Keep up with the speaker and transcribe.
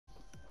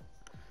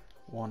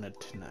wanted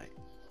tonight.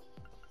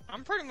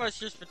 I'm pretty much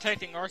just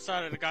protecting our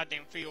side of the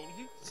goddamn field.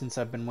 Since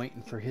I've been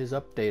waiting for his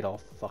update all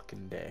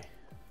fucking day.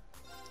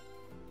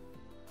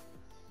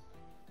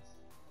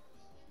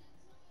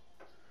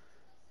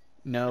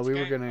 No, Which we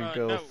were game? gonna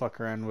go No. fuck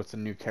around with a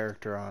new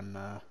character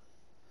on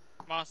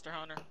Monster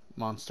Hunter.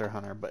 Monster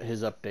Hunter, but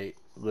his update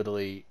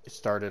literally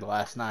started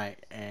last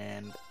night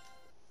and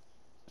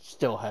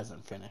still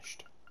hasn't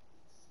finished.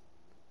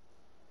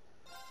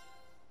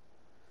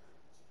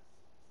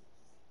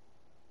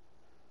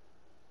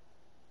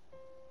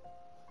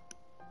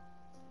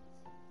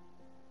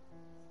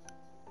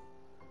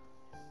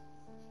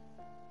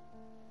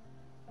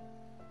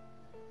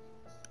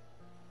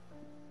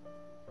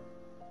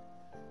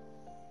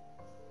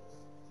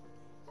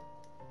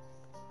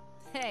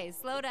 Hey,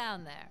 slow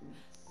down there.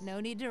 No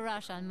need to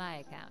rush on my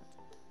account.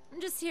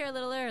 I'm just here a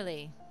little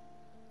early.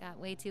 Got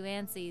way too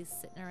antsy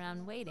sitting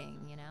around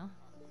waiting, you know?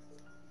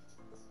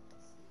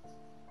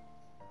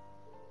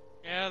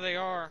 Yeah, they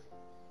are.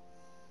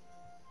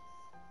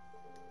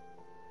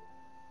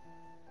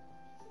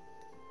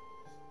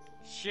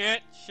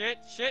 Shit.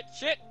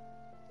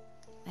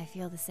 I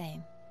feel the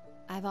same.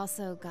 I've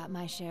also got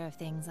my share of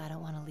things I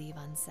don't want to leave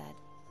unsaid.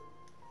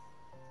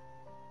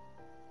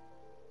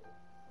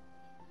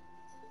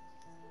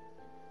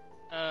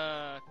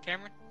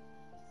 Cameron?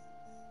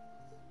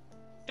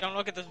 Don't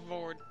look at this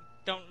board.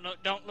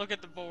 Don't look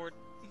at the board.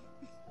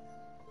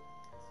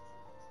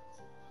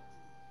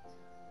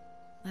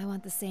 I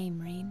want the same,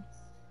 Rean.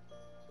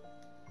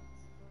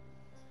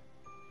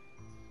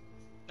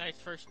 Nice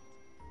first.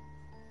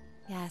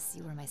 Yes,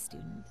 you were my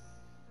student.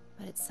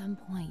 But at some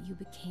point, you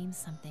became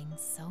something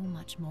so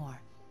much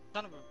more.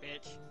 Son of a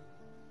bitch.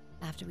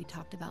 After we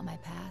talked about my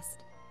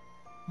past,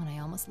 when I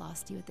almost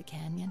lost you at the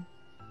canyon,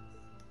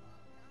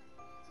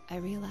 I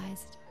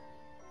realized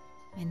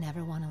I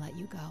never want to let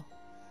you go.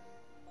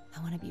 I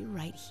want to be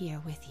right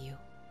here with you,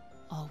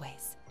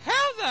 always.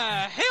 How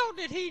the hell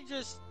did he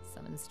just...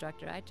 Some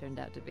instructor I turned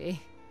out to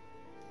be.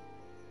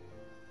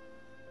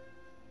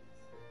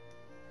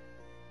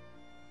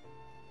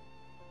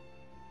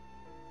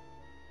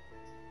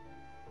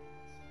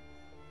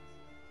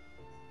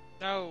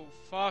 No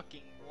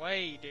fucking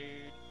way, dude.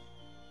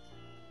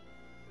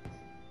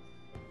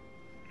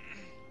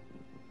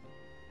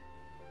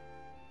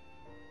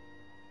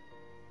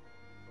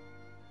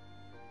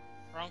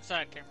 Wrong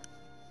side, Cameron.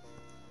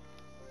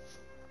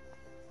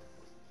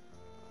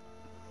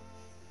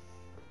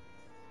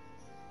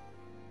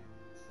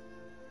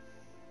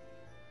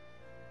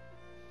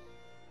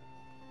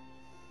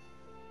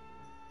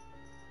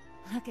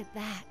 Look at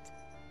that.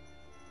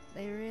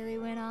 They really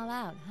went all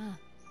out, huh?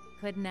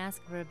 Couldn't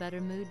ask for a better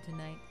mood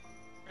tonight.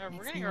 Yeah, we're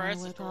Makes getting me our want to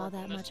asses work to all work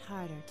on that this. much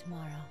harder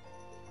tomorrow.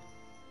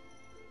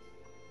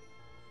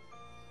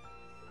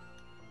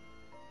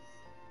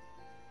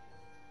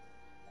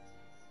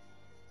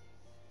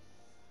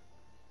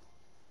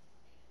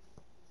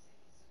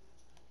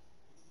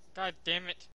 God damn it.